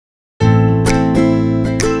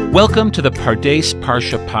Welcome to the Pardes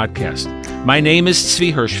Parsha podcast. My name is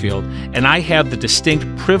Tzvi Hirschfield, and I have the distinct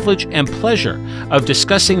privilege and pleasure of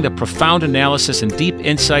discussing the profound analysis and deep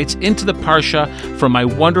insights into the Parsha from my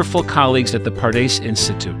wonderful colleagues at the Pardes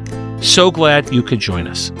Institute. So glad you could join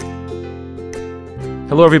us.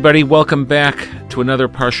 Hello, everybody. Welcome back to another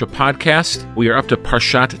Parsha podcast. We are up to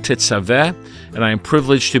Parshat Tetzave, and I am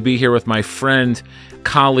privileged to be here with my friend,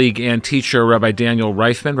 colleague, and teacher, Rabbi Daniel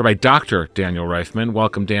Reifman, Rabbi Dr. Daniel Reifman.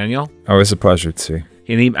 Welcome, Daniel. Always a pleasure to see.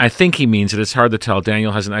 And I think he means it. It's hard to tell.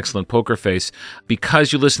 Daniel has an excellent poker face.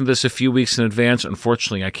 Because you listened to this a few weeks in advance,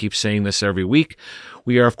 unfortunately, I keep saying this every week,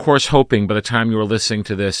 we are, of course, hoping by the time you are listening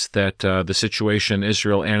to this that the situation in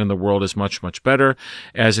Israel and in the world is much, much better.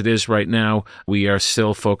 As it is right now, we are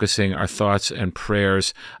still focusing our thoughts and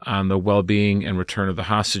prayers on the well-being and return of the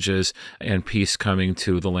hostages and peace coming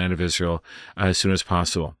to the land of Israel as soon as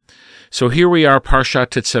possible. So here we are, Parshat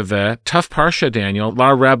Tetzave. Tough Parsha, Daniel. A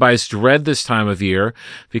lot of rabbis dread this time of year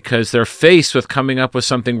because they're faced with coming up with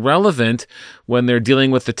something relevant when they're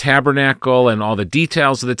dealing with the tabernacle and all the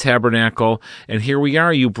details of the tabernacle. And here we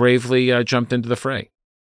are. You bravely jumped into the fray.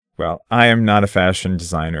 Well, I am not a fashion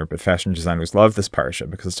designer, but fashion designers love this Parsha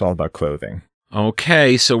because it's all about clothing.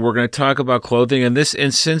 Okay, so we're going to talk about clothing. In this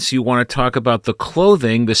instance, you want to talk about the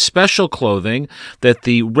clothing, the special clothing that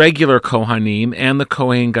the regular Kohanim and the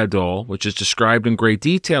Kohen Gadol, which is described in great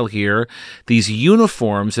detail here, these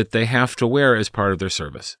uniforms that they have to wear as part of their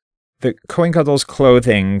service. The Kohen Gadol's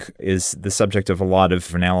clothing is the subject of a lot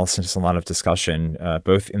of analysis, a lot of discussion,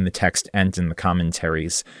 both in the text and in the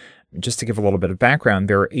commentaries. Just to give a little bit of background,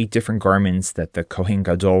 there are 8 different garments that the Kohen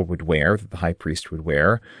Gadol would wear, that the high priest would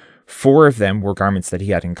wear. 4 of them were garments that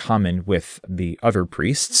he had in common with the other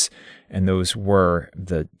priests, and those were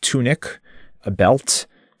the tunic, a belt,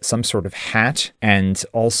 some sort of hat, and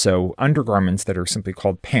also undergarments that are simply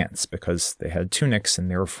called pants because they had tunics, and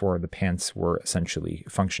therefore the pants were essentially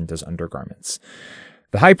functioned as undergarments.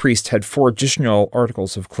 The high priest had 4 additional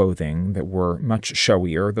articles of clothing that were much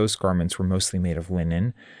showier. Those garments were mostly made of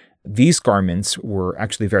linen. These garments were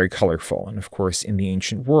actually very colorful. And of course, in the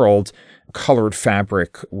ancient world, colored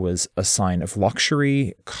fabric was a sign of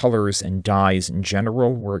luxury. Colors and dyes in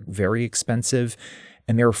general were very expensive.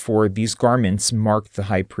 And therefore, these garments marked the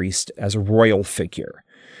high priest as a royal figure.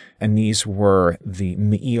 And these were the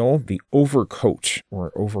me'il, the overcoat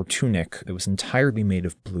or over tunic that was entirely made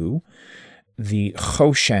of blue. The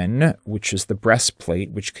choshen, which is the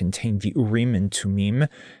breastplate, which contained the urim and tumim,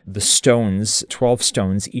 the stones, 12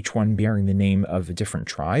 stones, each one bearing the name of a different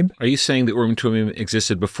tribe. Are you saying the urim and tumim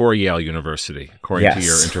existed before Yale University, according to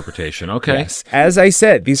your interpretation? Okay. Yes. As I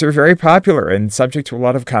said, these are very popular and subject to a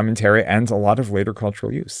lot of commentary and a lot of later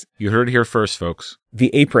cultural use. You heard it here first, folks.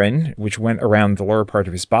 The apron, which went around the lower part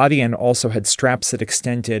of his body and also had straps that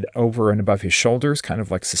extended over and above his shoulders, kind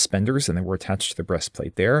of like suspenders, and they were attached to the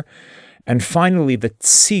breastplate there. And finally, the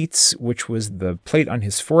tzitz, which was the plate on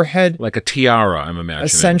his forehead. Like a tiara, I'm imagining.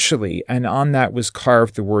 Essentially. And on that was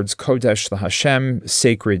carved the words Kodesh LaHashem,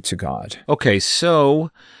 sacred to God. Okay,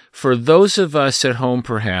 so for those of us at home,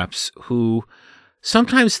 perhaps, who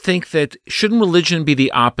sometimes think that shouldn't religion be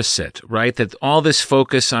the opposite, right? That all this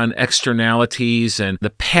focus on externalities and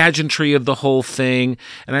the pageantry of the whole thing.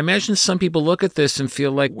 And I imagine some people look at this and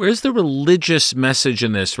feel like, where's the religious message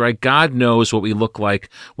in this, right? God knows what we look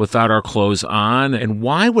like without our clothes on. And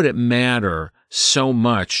why would it matter so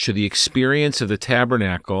much to the experience of the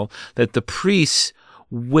tabernacle that the priests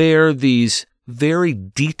wear these very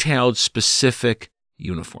detailed, specific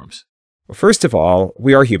uniforms? Well, first of all,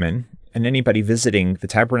 we are human. And anybody visiting the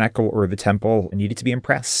tabernacle or the temple needed to be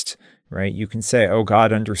impressed, right? You can say, oh,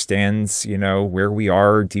 God understands, where we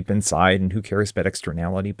are deep inside and who cares about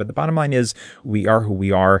externality. But the bottom line is we are who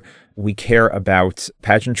we are. We care about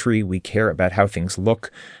pageantry. We care about how things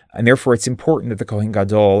look. And therefore, it's important that the Kohen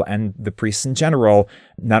Gadol and the priests in general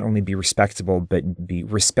not only be respectable, but be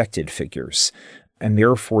respected figures. And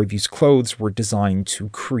therefore, these clothes were designed to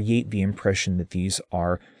create the impression that these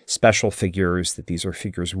are special figures, that these are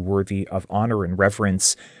figures worthy of honor and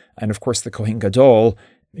reverence. And of course, the Kohen Gadol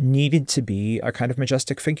needed to be a kind of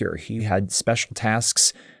majestic figure. He had special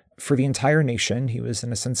tasks for the entire nation. He was,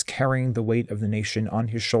 in a sense, carrying the weight of the nation on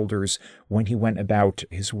his shoulders when he went about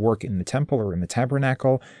his work in the temple or in the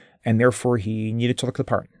tabernacle. And therefore, he needed to look the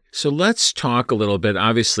part. So let's talk a little bit.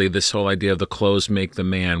 Obviously, this whole idea of the clothes make the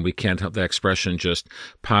man, we can't help that expression just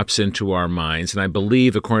pops into our minds. And I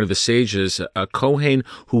believe, according to the sages, a Kohen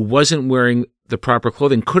who wasn't wearing the proper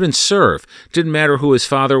clothing couldn't serve. Didn't matter who his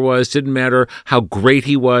father was, didn't matter how great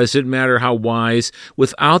he was, didn't matter how wise.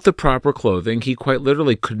 Without the proper clothing, he quite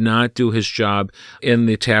literally could not do his job in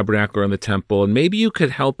the tabernacle or in the temple. And maybe you could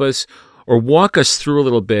help us or walk us through a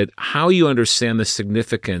little bit how you understand the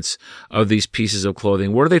significance of these pieces of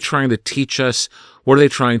clothing. What are they trying to teach us? What are they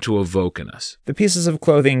trying to evoke in us? The pieces of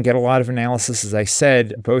clothing get a lot of analysis, as I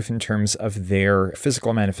said, both in terms of their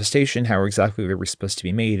physical manifestation, how exactly they were supposed to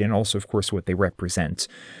be made, and also, of course, what they represent.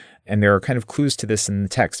 And there are kind of clues to this in the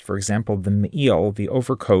text. For example, the me'il, the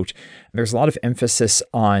overcoat, there's a lot of emphasis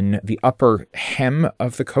on the upper hem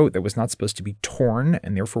of the coat that was not supposed to be torn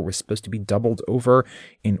and therefore was supposed to be doubled over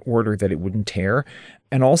in order that it wouldn't tear.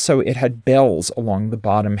 And also it had bells along the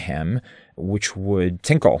bottom hem, which would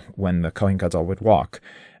tinkle when the Kohen Gadol would walk.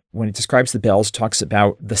 When it describes the bells, it talks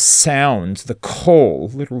about the sound, the kol,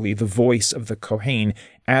 literally the voice of the Kohen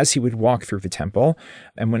as he would walk through the temple.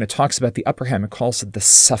 And when it talks about the upper hem, it calls it the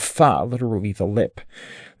safa, literally the lip.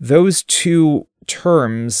 Those two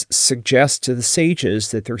terms suggest to the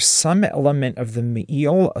sages that there's some element of the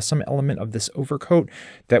me'il, some element of this overcoat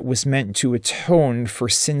that was meant to atone for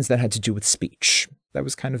sins that had to do with speech. That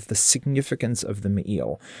was kind of the significance of the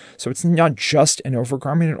me'il. So it's not just an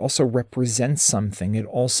overgarment, it also represents something. It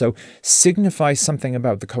also signifies something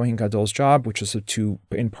about the Kohen Gadol's job, which is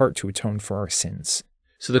in part to atone for our sins.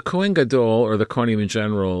 So the Kohen Gadol, or the Kohanim in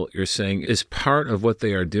general, you're saying, is part of what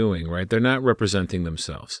they are doing, right? They're not representing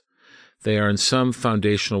themselves. They are in some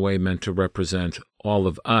foundational way meant to represent all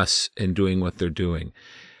of us in doing what they're doing.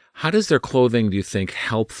 How does their clothing, do you think,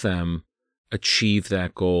 help them achieve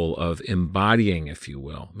that goal of embodying, if you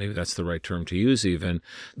will, maybe that's the right term to use even,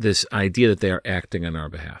 this idea that they are acting on our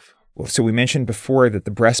behalf? Well, so we mentioned before that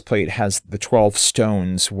the breastplate has the 12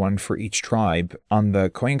 stones, one for each tribe. On the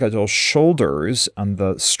Kohen Gadol's shoulders, on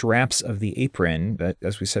the straps of the apron, that,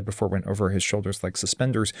 as we said before, went over his shoulders like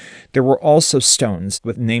suspenders, there were also stones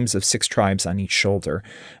with names of 6 tribes on each shoulder.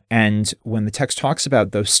 And when the text talks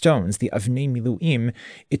about those stones, the Avnei Miluim,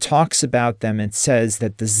 it talks about them and says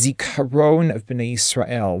that the Zikaron of Bnei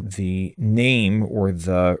Israel, the name or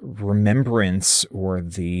the remembrance or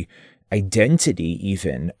the identity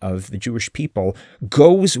even of the Jewish people,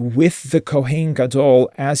 goes with the Kohen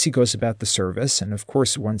Gadol as he goes about the service. And of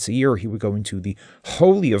course, once a year, he would go into the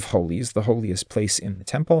Holy of Holies, the holiest place in the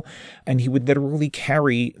temple, and he would literally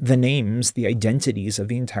carry the names, the identities of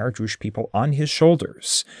the entire Jewish people on his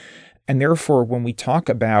shoulders. And therefore, when we talk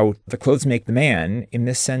about the clothes make the man, in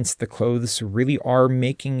this sense, the clothes really are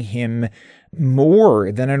making him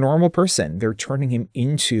more than a normal person. They're turning him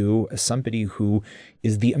into somebody who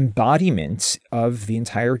is the embodiment of the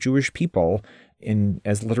entire Jewish people in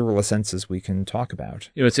as literal a sense as we can talk about.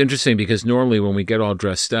 You know, it's interesting because normally when we get all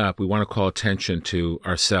dressed up, we want to call attention to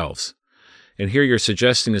ourselves. And here you're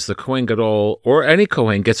suggesting is the Kohen Gadol, or any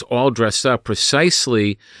Kohen, gets all dressed up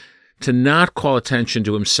precisely to not call attention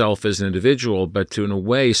to himself as an individual, but to, in a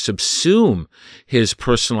way, subsume his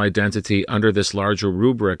personal identity under this larger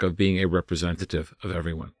rubric of being a representative of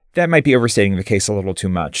everyone. That might be overstating the case a little too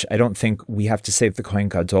much. I don't think we have to say that the Kohen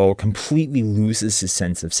Gadol completely loses his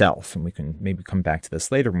sense of self. And we can maybe come back to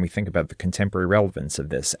this later when we think about the contemporary relevance of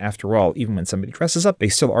this. After all, even when somebody dresses up, they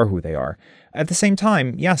still are who they are. At the same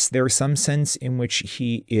time, yes, there is some sense in which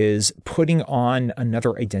he is putting on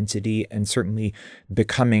another identity and certainly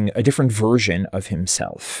becoming a different version of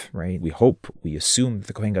himself, right? We hope, we assume that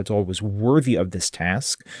the Kohen Gadol was worthy of this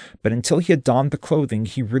task, but until he had donned the clothing,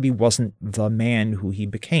 he really wasn't the man who he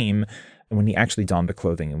became. And when he actually donned the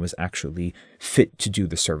clothing and was actually fit to do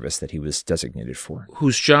the service that he was designated for.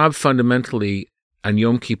 Whose job fundamentally on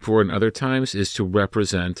Yom Kippur and other times is to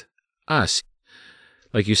represent us.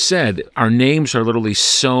 Like you said, our names are literally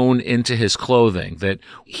sewn into his clothing, that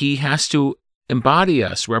he has to embody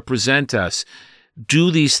us, represent us,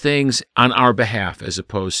 do these things on our behalf as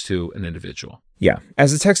opposed to an individual. Yeah.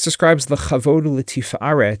 As the text describes the Chavod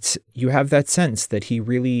L'Tifa'aret, you have that sense that he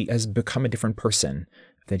really has become a different person,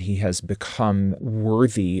 that he has become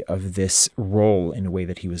worthy of this role in a way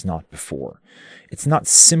that he was not before. It's not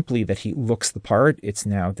simply that he looks the part, it's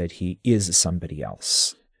now that he is somebody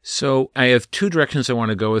else. So I have 2 directions I want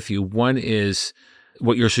to go with you. One is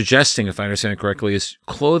what you're suggesting, if I understand it correctly, is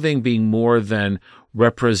clothing being more than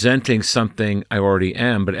representing something I already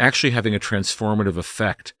am, but actually having a transformative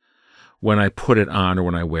effect when I put it on or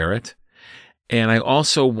when I wear it. And I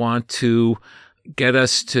also want to get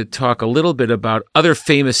us to talk a little bit about other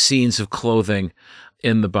famous scenes of clothing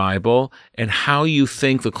in the Bible and how you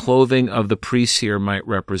think the clothing of the priests here might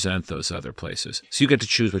represent those other places. So you get to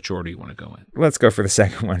choose which order you want to go in. Let's go for the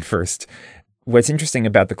second one first. What's interesting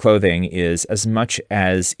about the clothing is as much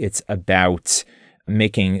as it's about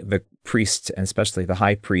making the priest, and especially the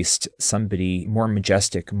high priest, somebody more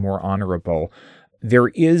majestic, more honorable, there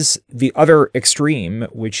is the other extreme,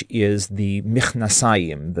 which is the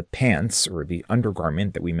michnasayim, the pants or the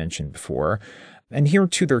undergarment that we mentioned before. And here,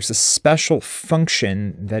 too, there's a special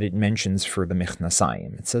function that it mentions for the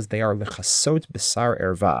Michnasayim. It says they are lechasot b'sar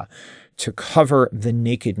erva, to cover the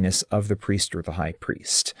nakedness of the priest or the high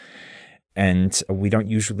priest. And we don't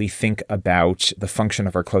usually think about the function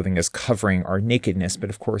of our clothing as covering our nakedness. But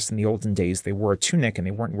of course, in the olden days, they wore a tunic and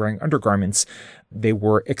they weren't wearing undergarments. They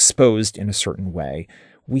were exposed in a certain way.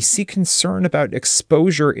 We see concern about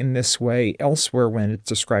exposure in this way elsewhere when it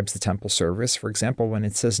describes the temple service. For example, when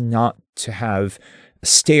it says not to have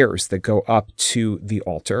stairs that go up to the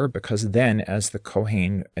altar, because then as the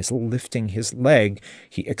Kohen is lifting his leg,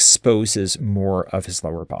 he exposes more of his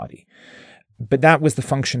lower body. But that was the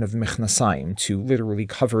function of the Michnasayim, to literally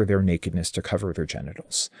cover their nakedness, to cover their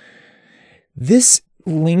genitals. This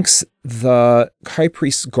links the high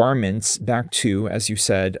priest's garments back to, as you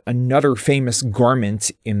said, another famous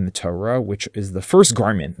garment in the Torah, which is the first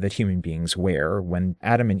garment that human beings wear. When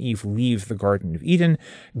Adam and Eve leave the Garden of Eden,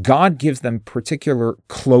 God gives them particular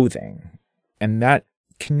clothing. And that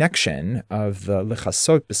connection of the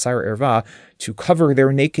lechasot b'sar erva, to cover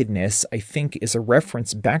their nakedness, I think is a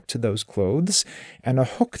reference back to those clothes, and a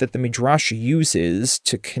hook that the Midrash uses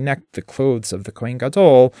to connect the clothes of the Kohen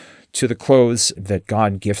Gadol to the clothes that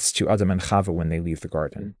God gifts to Adam and Chava when they leave the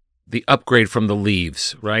garden. The upgrade from the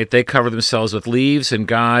leaves, right? They cover themselves with leaves, and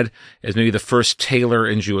God, as maybe the first tailor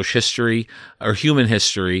in Jewish history or human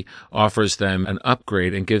history, offers them an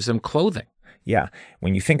upgrade and gives them clothing. Yeah.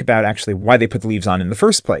 When you think about actually why they put the leaves on in the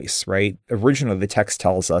first place, right? Originally, the text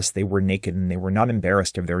tells us they were naked and they were not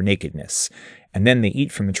embarrassed of their nakedness. And then they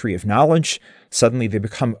eat from the tree of knowledge. Suddenly they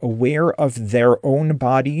become aware of their own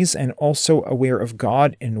bodies and also aware of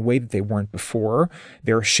God in a way that they weren't before.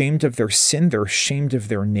 They're ashamed of their sin. They're ashamed of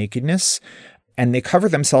their nakedness. And they cover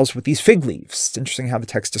themselves with these fig leaves. It's interesting how the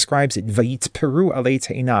text describes it. Vayit peru alei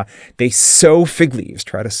teina. They sew fig leaves,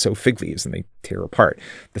 try to sew fig leaves, and they tear apart.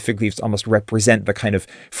 The fig leaves almost represent the kind of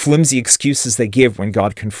flimsy excuses they give when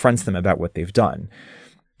God confronts them about what they've done.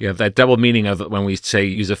 Yeah, that double meaning of when we say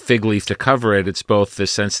use a fig leaf to cover it, it's both the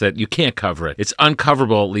sense that you can't cover it. It's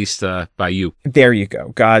uncoverable, at least by you. There you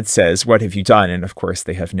go. God says, what have you done? And of course,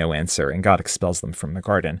 they have no answer, and God expels them from the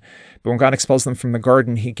garden. But when God expels them from the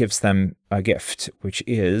garden, he gives them a gift, which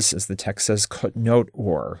is, as the text says, kotnot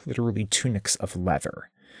or, literally tunics of leather.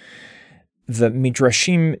 The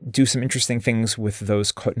Midrashim do some interesting things with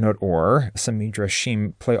those kotnot or. Some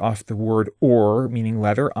Midrashim play off the word or, meaning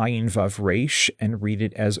leather, ayin vav resh, and read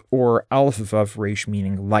it as or aleph vav resh,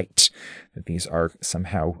 meaning light. That these are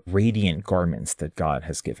somehow radiant garments that God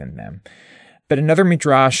has given them. But another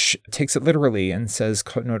Midrash takes it literally and says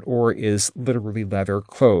kotnot or is literally leather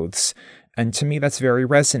clothes. And to me, that's very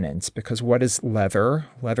resonant, because what is leather?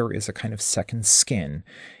 Leather is a kind of second skin.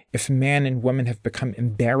 If man and woman have become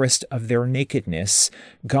embarrassed of their nakedness,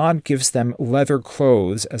 God gives them leather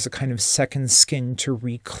clothes as a kind of second skin to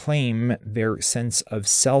reclaim their sense of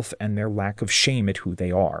self and their lack of shame at who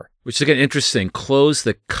they are. Which is, again, interesting. Clothes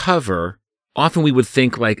that cover, often we would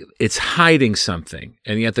think like it's hiding something.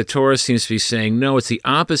 And yet the Torah seems to be saying, no, it's the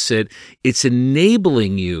opposite. It's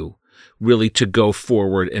enabling you really to go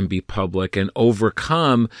forward and be public and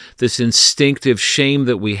overcome this instinctive shame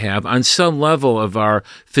that we have on some level of our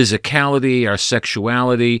physicality, our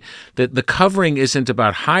sexuality, that the covering isn't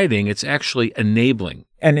about hiding, it's actually enabling.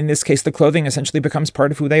 And in this case, the clothing essentially becomes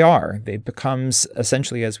part of who they are. It becomes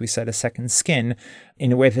essentially, as we said, a second skin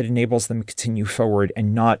in a way that enables them to continue forward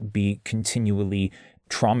and not be continually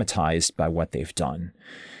traumatized by what they've done.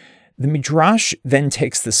 The Midrash then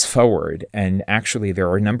takes this forward, and actually there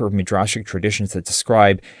are a number of Midrashic traditions that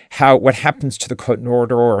describe what happens to the kotnot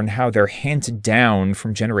or and how they're handed down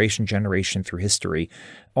from generation to generation through history.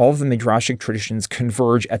 All of the Midrashic traditions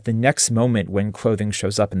converge at the next moment when clothing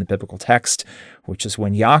shows up in the biblical text, which is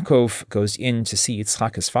when Yaakov goes in to see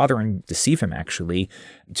Yitzchak, his father, and deceive him, actually,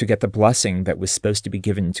 to get the blessing that was supposed to be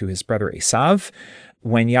given to his brother Esav.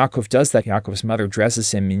 When Yaakov does that, Yaakov's mother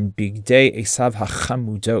dresses him in Bigdei Esav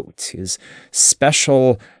hachamudot, his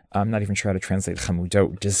special, I'm not even sure how to translate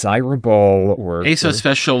chamudot, desirable or Esav's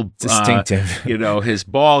special, distinctive. His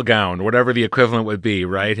ball gown, whatever the equivalent would be,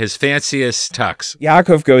 right? His fanciest tux.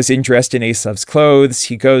 Yaakov goes in dressed in Esav's clothes.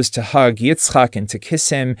 He goes to hug Yitzchak and to kiss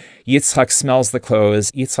him. Yitzchak smells the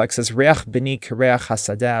clothes. Yitzchak says, Reach b'ni kereach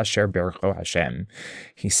hasadeh asher bercho Hashem.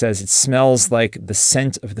 He says it smells like the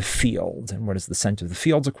scent of the field. And what is the scent of the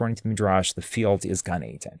field? According to the Midrash, the field is Gan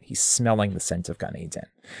Eden. He's smelling the scent of Gan Eden.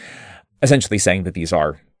 Essentially saying that these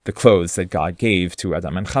are the clothes that God gave to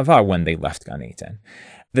Adam and Chava when they left Gan Eden.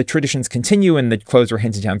 The traditions continue, and the clothes are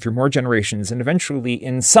handed down through more generations, and eventually,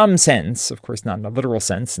 in some sense, of course not in a literal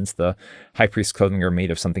sense, since the high priest's clothing are made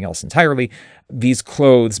of something else entirely, these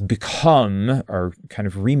clothes or kind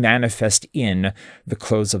of remanifest in the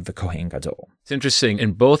clothes of the Kohen Gadol. It's interesting.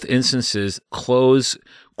 In both instances, clothes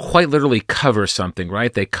quite literally cover something,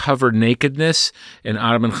 right? They cover nakedness in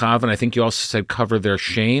Adam and Chava, and I think you also said cover their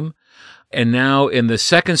shame. And now in the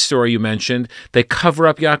second story you mentioned, they cover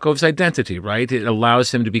up Yaakov's identity, right? It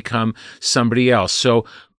allows him to become somebody else. So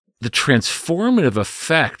the transformative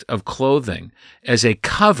effect of clothing as a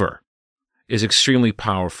cover is extremely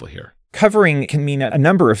powerful here. Covering can mean a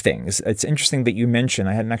number of things. It's interesting that you mentioned,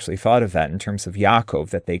 I hadn't actually thought of that in terms of Yaakov,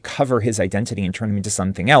 that they cover his identity and turn him into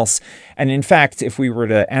something else. And in fact, if we were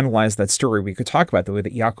to analyze that story, we could talk about the way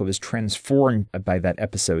that Yaakov is transformed by that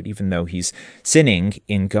episode, even though he's sinning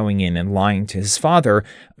in going in and lying to his father.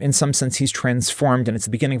 In some sense, he's transformed, and it's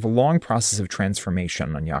the beginning of a long process of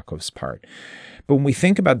transformation on Yaakov's part. But when we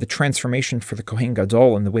think about the transformation for the Kohen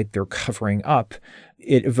Gadol and the way that they're covering up,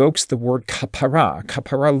 it evokes the word kapara.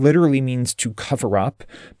 Kapara literally means to cover up,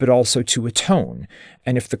 but also to atone.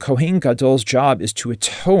 And if the Kohen Gadol's job is to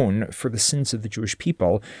atone for the sins of the Jewish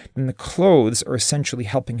people, then the clothes are essentially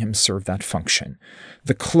helping him serve that function.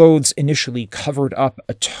 The clothes initially covered up,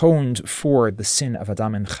 atoned for the sin of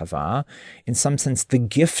Adam and Chava. In some sense, the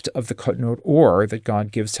gift of the Kotnot Or that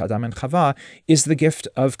God gives to Adam and Chava is the gift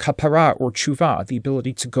of kapara or tshuva, the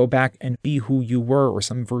ability to go back and be who you were, or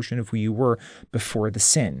some version of who you were before the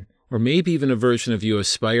sin. Or maybe even a version of you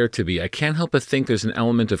aspire to be. I can't help but think there's an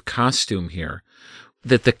element of costume here,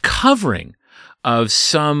 that the covering of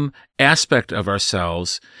some aspect of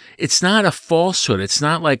ourselves, it's not a falsehood. It's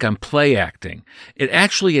not like I'm play acting. It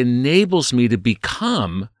actually enables me to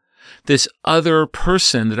become this other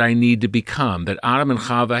person that I need to become, that Adam and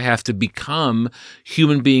Chava have to become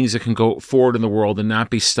human beings that can go forward in the world and not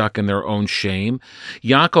be stuck in their own shame.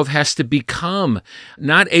 Yaakov has to become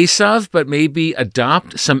not Esav, but maybe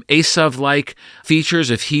adopt some Esav-like features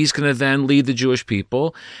if he's going to then lead the Jewish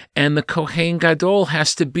people. And the Kohen Gadol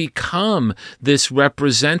has to become this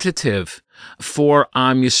representative for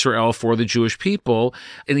Am Yisrael, for the Jewish people,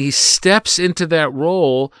 and he steps into that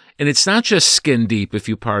role, and it's not just skin deep, if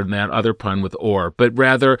you pardon that other pun with or, but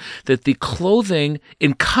rather that the clothing,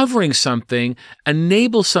 in covering something,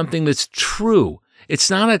 enables something that's true. It's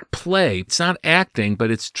not a play, it's not acting, but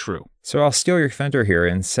it's true. So I'll steal your thunder here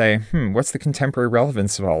and say, what's the contemporary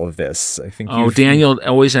relevance of all of this? I think Daniel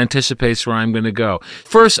always anticipates where I'm going to go.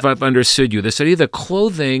 First, if I've understood you, this idea that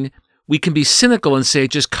clothing, we can be cynical and say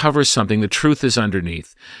it just covers something. The truth is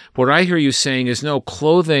underneath. What I hear you saying is, no,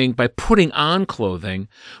 clothing, by putting on clothing,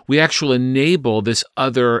 we actually enable this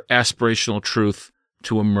other aspirational truth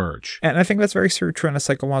to emerge. And I think that's very true on a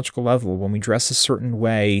psychological level. When we dress a certain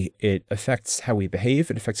way, it affects how we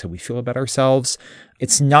behave. It affects how we feel about ourselves.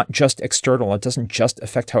 It's not just external. It doesn't just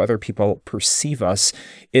affect how other people perceive us.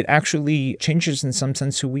 It actually changes, in some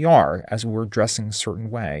sense, who we are as we're dressing a certain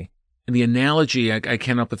way. And the analogy, I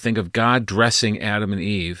can't help but think of God dressing Adam and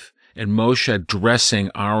Eve and Moshe dressing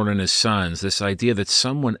Aaron and his sons, this idea that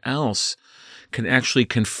someone else can actually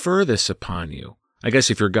confer this upon you. I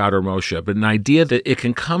guess if you're God or Moshe, but an idea that it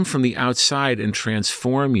can come from the outside and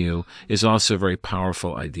transform you is also a very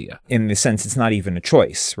powerful idea. In the sense, it's not even a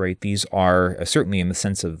choice, right? These are, certainly in the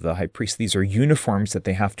sense of the high priest, these are uniforms that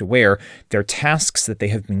they have to wear. They're tasks that they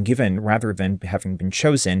have been given rather than having been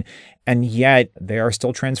chosen, and yet they are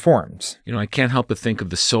still transformed. I can't help but think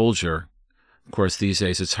of the soldier. Of course, these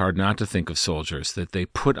days it's hard not to think of soldiers, that they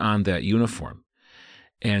put on that uniform.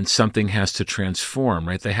 And something has to transform,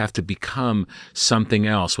 right? They have to become something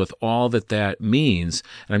else with all that means.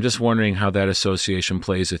 And I'm just wondering how that association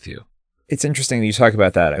plays with you. It's interesting that you talk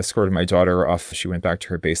about that. I escorted my daughter off. She went back to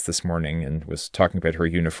her base this morning and was talking about her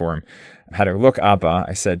uniform. I had her look, Abba.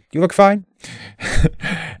 I said, "You look fine."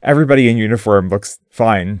 Everybody in uniform looks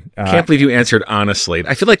fine. I can't believe you answered honestly.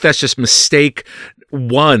 I feel like that's just mistake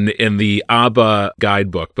one in the Abba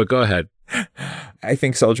guidebook, but go ahead. I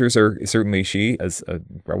think soldiers are, certainly she, as a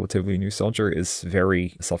relatively new soldier, is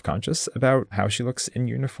very self-conscious about how she looks in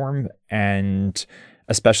uniform, and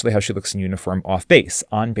especially how she looks in uniform off base.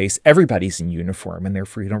 On base, everybody's in uniform, and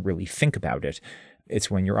therefore you don't really think about it. It's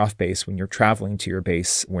when you're off base, when you're traveling to your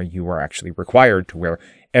base, where you are actually required to wear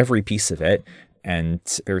every piece of it. And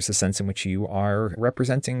there's a sense in which you are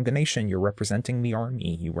representing the nation, you're representing the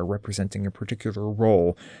army, you are representing a particular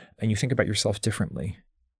role, and you think about yourself differently.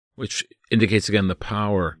 Which indicates, again, the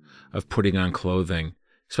power of putting on clothing,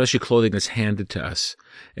 especially clothing that's handed to us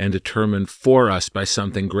and determined for us by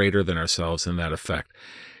something greater than ourselves in that effect.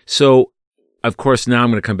 So Of course, now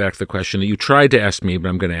I'm going to come back to the question that you tried to ask me, but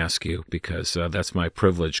I'm going to ask you because that's my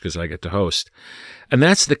privilege because I get to host. And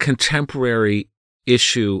that's the contemporary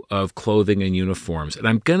issue of clothing and uniforms. And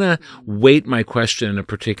I'm going to weight my question in a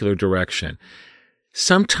particular direction.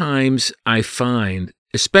 Sometimes I find,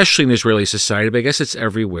 especially in Israeli society, but I guess it's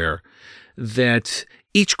everywhere, that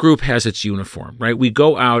each group has its uniform, right? We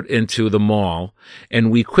go out into the mall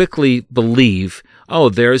and we quickly believe, oh,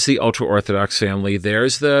 there's the ultra-Orthodox family,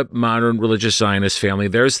 there's the modern religious Zionist family,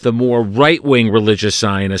 there's the more right-wing religious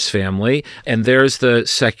Zionist family, and there's the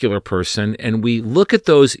secular person. And we look at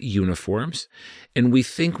those uniforms and we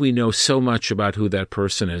think we know so much about who that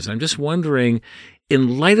person is. I'm just wondering,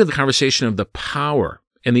 in light of the conversation of the power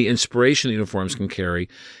and the inspiration that uniforms can carry,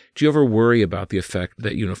 do you ever worry about the effect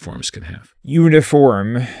that uniforms can have?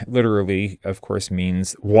 Uniform literally, of course,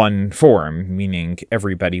 means one form, meaning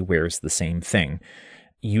everybody wears the same thing.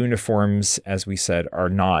 Uniforms, as we said, are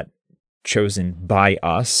not chosen by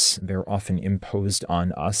us. They're often imposed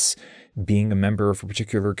on us. Being a member of a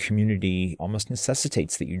particular community almost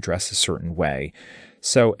necessitates that you dress a certain way.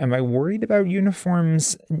 So am I worried about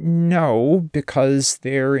uniforms? No, because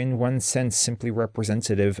they're in one sense simply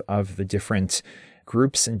representative of the different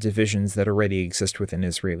groups and divisions that already exist within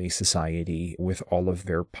Israeli society with all of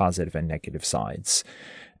their positive and negative sides.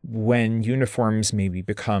 When uniforms maybe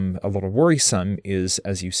become a little worrisome is,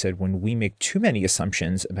 as you said, when we make too many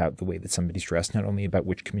assumptions about the way that somebody's dressed, not only about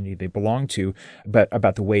which community they belong to, but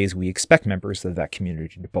about the ways we expect members of that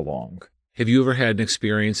community to belong. Have you ever had an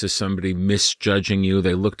experience of somebody misjudging you?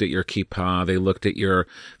 They looked at your kippah, they looked at your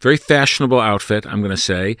very fashionable outfit, I'm going to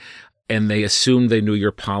say, and they assumed they knew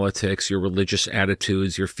your politics, your religious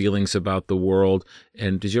attitudes, your feelings about the world.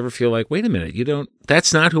 And did you ever feel like, wait a minute,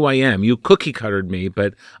 that's not who I am. You cookie cuttered me,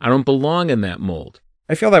 but I don't belong in that mold.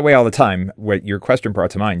 I feel that way all the time. What your question brought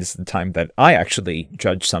to mind is the time that I actually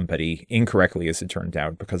judged somebody incorrectly, as it turned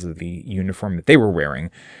out, because of the uniform that they were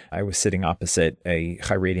wearing. I was sitting opposite a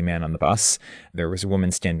Haredi man on the bus. There was a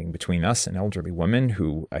woman standing between us, an elderly woman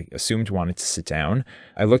who I assumed wanted to sit down.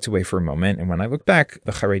 I looked away for a moment, and when I looked back,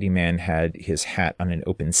 the Haredi man had his hat on an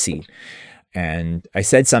open seat. And I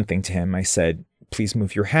said something to him. I said, "Please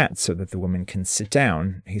move your hat so that the woman can sit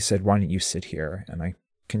down." He said, "Why don't you sit here?" And I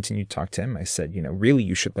continued to talk to him. I said, really,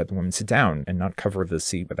 you should let the woman sit down and not cover the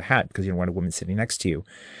seat with a hat because you don't want a woman sitting next to you.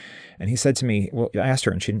 And he said to me, well, I asked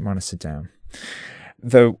her and she didn't want to sit down.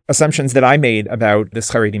 The assumptions that I made about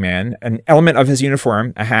this Haredi man, an element of his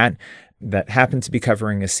uniform, a hat that happened to be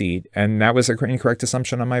covering a seat, and that was an incorrect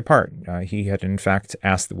assumption on my part. He had, in fact,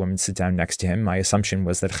 asked the woman to sit down next to him. My assumption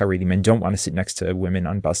was that Haredi men don't want to sit next to women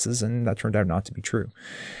on buses, and that turned out not to be true.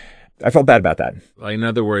 I felt bad about that. In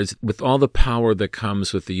other words, with all the power that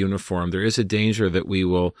comes with the uniform, there is a danger that we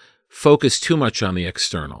will focus too much on the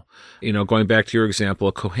external. Going back to your example,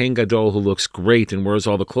 a Kohen Gadol who looks great and wears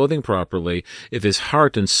all the clothing properly, if his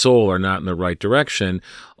heart and soul are not in the right direction,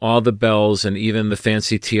 all the bells and even the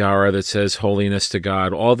fancy tiara that says holiness to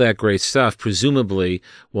God, all that great stuff presumably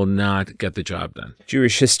will not get the job done.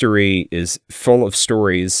 Jewish history is full of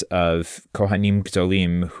stories of Kohanim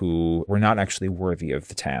Gdolim who were not actually worthy of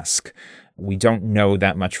the task. We don't know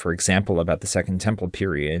that much, for example, about the Second Temple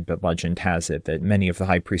period, but legend has it that many of the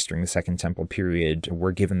high priests during the Second Temple period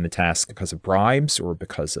were given the task because of bribes or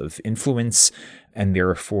because of influence, and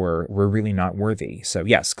therefore were really not worthy. So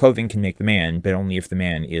yes, clothing can make the man, but only if the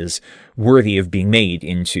man is worthy of being made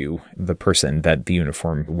into the person that the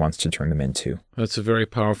uniform wants to turn them into. That's a very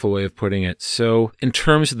powerful way of putting it. So in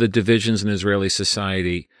terms of the divisions in Israeli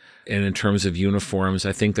society, and in terms of uniforms,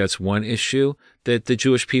 I think that's one issue that the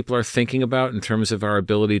Jewish people are thinking about in terms of our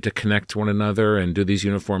ability to connect to one another, and do these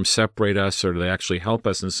uniforms separate us or do they actually help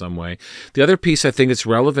us in some way? The other piece I think that's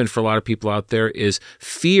relevant for a lot of people out there is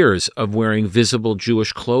fears of wearing visible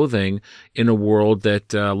Jewish clothing in a world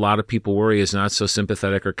that a lot of people worry is not so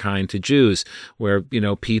sympathetic or kind to Jews, where,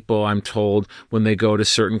 people, I'm told, when they go to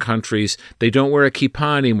certain countries, they don't wear a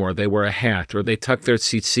kippah anymore. They wear a hat, or they tuck their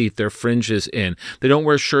tzitzit, their fringes in. They don't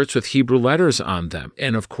wear shirts with Hebrew letters on them.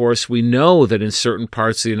 And of course, we know that in certain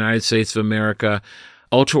parts of the United States of America,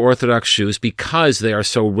 ultra-Orthodox Jews, because they are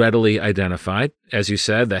so readily identified, as you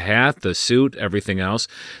said, the hat, the suit, everything else,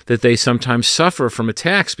 that they sometimes suffer from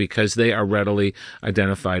attacks because they are readily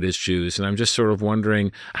identified as Jews. And I'm just sort of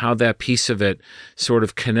wondering how that piece of it sort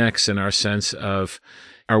of connects in our sense of,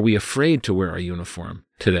 are we afraid to wear a uniform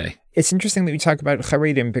today? It's interesting that we talk about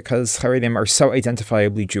Haredim because Haredim are so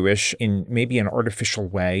identifiably Jewish in maybe an artificial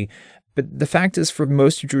way. But the fact is, for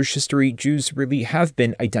most of Jewish history, Jews really have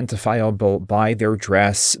been identifiable by their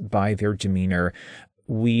dress, by their demeanor.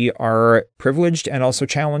 we are privileged and also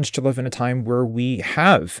challenged to live in a time where we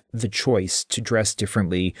have the choice to dress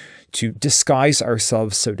differently, to disguise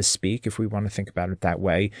ourselves, so to speak, if we want to think about it that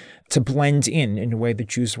way, to blend in a way that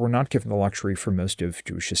Jews were not given the luxury for most of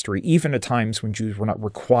Jewish history, even at times when Jews were not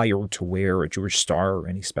required to wear a Jewish star or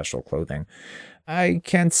any special clothing. I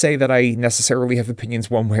can't say that I necessarily have opinions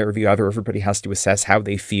one way or the other. Everybody has to assess how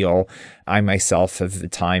they feel. I myself have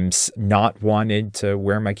at times not wanted to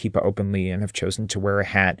wear my kippah openly and have chosen to wear a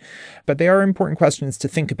hat. But they are important questions to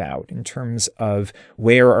think about in terms of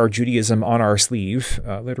where our Judaism on our sleeve,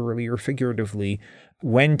 literally or figuratively.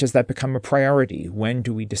 When does that become a priority? When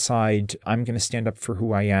do we decide I'm going to stand up for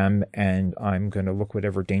who I am and I'm going to look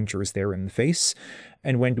whatever danger is there in the face?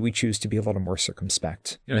 And when do we choose to be a little more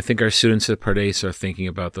circumspect? And I think our students at Pardes are thinking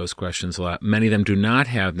about those questions a lot. Many of them do not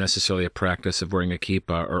have necessarily a practice of wearing a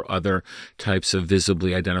kippah or other types of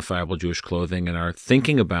visibly identifiable Jewish clothing and are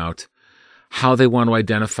thinking about how they want to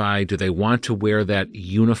identify. Do they want to wear that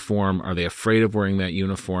uniform? Are they afraid of wearing that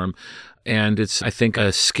uniform? And it's, I think,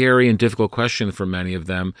 a scary and difficult question for many of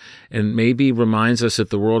them, and maybe reminds us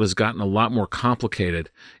that the world has gotten a lot more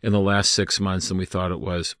complicated in the last 6 months than we thought it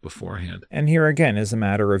was beforehand. And here again is a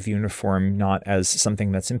matter of uniform, not as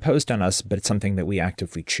something that's imposed on us, but it's something that we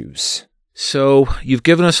actively choose. So you've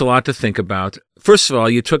given us a lot to think about. First of all,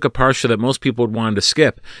 you took a parsha that most people would want to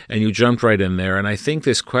skip, and you jumped right in there. And I think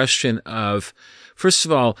this question of, first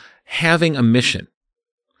of all, having a mission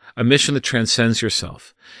that transcends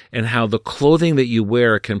yourself, and how the clothing that you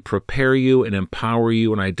wear can prepare you and empower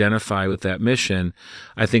you and identify with that mission,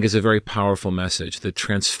 I think is a very powerful message. The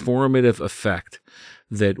transformative effect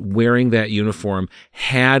that wearing that uniform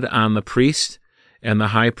had on the priest and the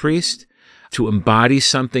high priest to embody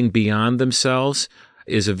something beyond themselves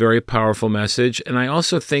is a very powerful message. And I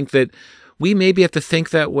also think that we maybe have to think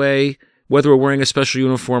that way whether we're wearing a special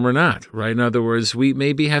uniform or not, right? In other words, we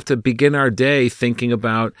maybe have to begin our day thinking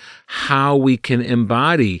about how we can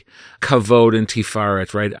embody kavod and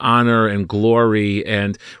tifaret, right? Honor and glory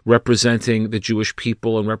and representing the Jewish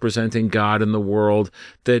people and representing God in the world,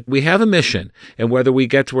 that we have a mission. And whether we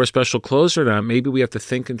get to wear special clothes or not, maybe we have to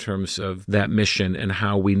think in terms of that mission and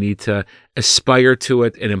how we need to aspire to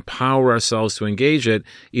it and empower ourselves to engage it,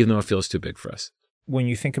 even though it feels too big for us. When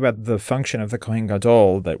you think about the function of the Kohen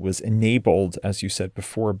Gadol that was enabled, as you said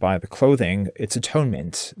before, by the clothing, it's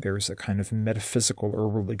atonement. There's a kind of metaphysical or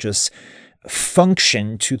religious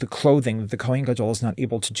function to the clothing that the Kohen Gadol is not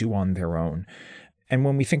able to do on their own. And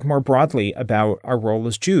when we think more broadly about our role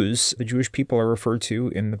as Jews, the Jewish people are referred to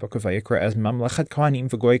in the book of Vayikra as Mamlechet Kohanim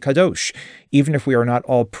v'Goy Kadosh. Even if we are not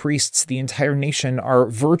all priests, the entire nation are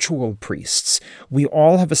virtual priests. We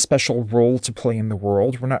all have a special role to play in the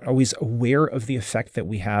world. We're not always aware of the effect that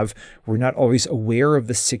we have. We're not always aware of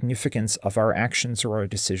the significance of our actions or our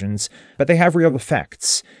decisions, but they have real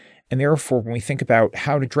effects. And therefore, when we think about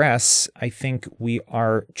how to dress, I think we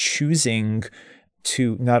are choosing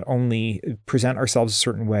to not only present ourselves a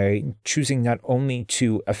certain way, choosing not only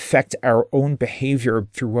to affect our own behavior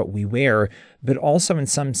through what we wear, but also in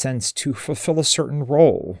some sense to fulfill a certain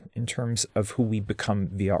role in terms of who we become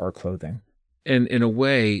via our clothing. And in a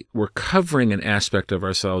way, we're covering an aspect of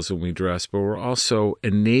ourselves when we dress, but we're also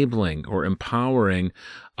enabling or empowering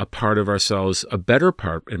a part of ourselves, a better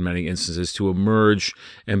part in many instances, to emerge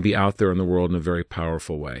and be out there in the world in a very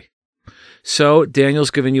powerful way. So Daniel's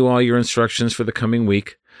given you all your instructions for the coming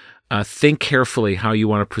week. Think carefully how you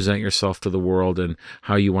want to present yourself to the world and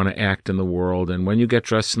how you want to act in the world. And when you get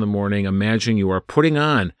dressed in the morning, imagine you are putting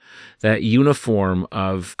on that uniform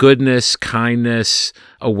of goodness, kindness,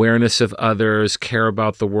 awareness of others, care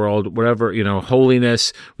about the world, whatever,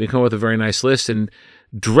 holiness. We come up with a very nice list, and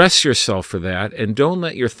dress yourself for that, and don't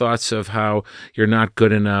let your thoughts of how you're not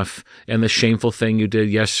good enough and the shameful thing you did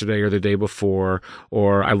yesterday or the day before,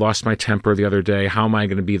 or I lost my temper the other day, how am I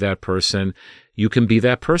going to be that person? You can be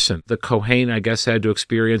that person. The Kohen, I guess, had to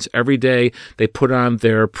experience every day they put on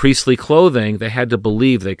their priestly clothing, they had to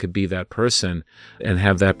believe they could be that person and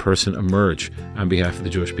have that person emerge on behalf of the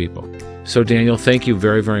Jewish people. So Daniel, thank you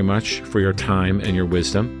very, very much for your time and your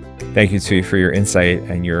wisdom. Thank you, Tzvi, for your insight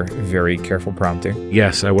and your very careful prompting.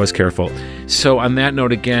 Yes, I was careful. So on that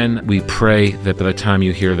note, again, we pray that by the time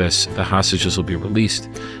you hear this, the hostages will be released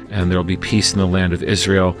and there will be peace in the land of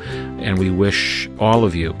Israel. And we wish all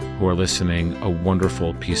of you who are listening a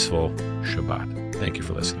wonderful, peaceful Shabbat. Thank you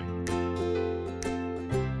for listening.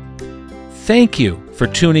 Thank you for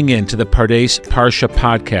tuning in to the Pardes Parsha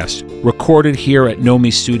podcast, recorded here at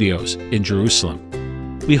Nomi Studios in Jerusalem.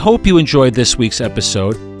 We hope you enjoyed this week's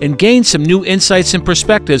episode and gained some new insights and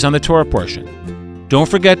perspectives on the Torah portion. Don't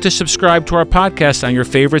forget to subscribe to our podcast on your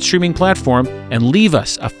favorite streaming platform and leave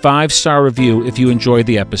us a 5-star review if you enjoyed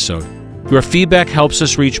the episode. Your feedback helps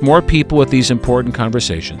us reach more people with these important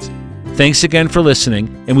conversations. Thanks again for listening,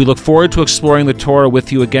 and we look forward to exploring the Torah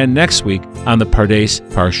with you again next week on the Pardes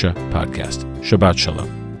Parsha podcast. Shabbat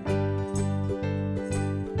Shalom.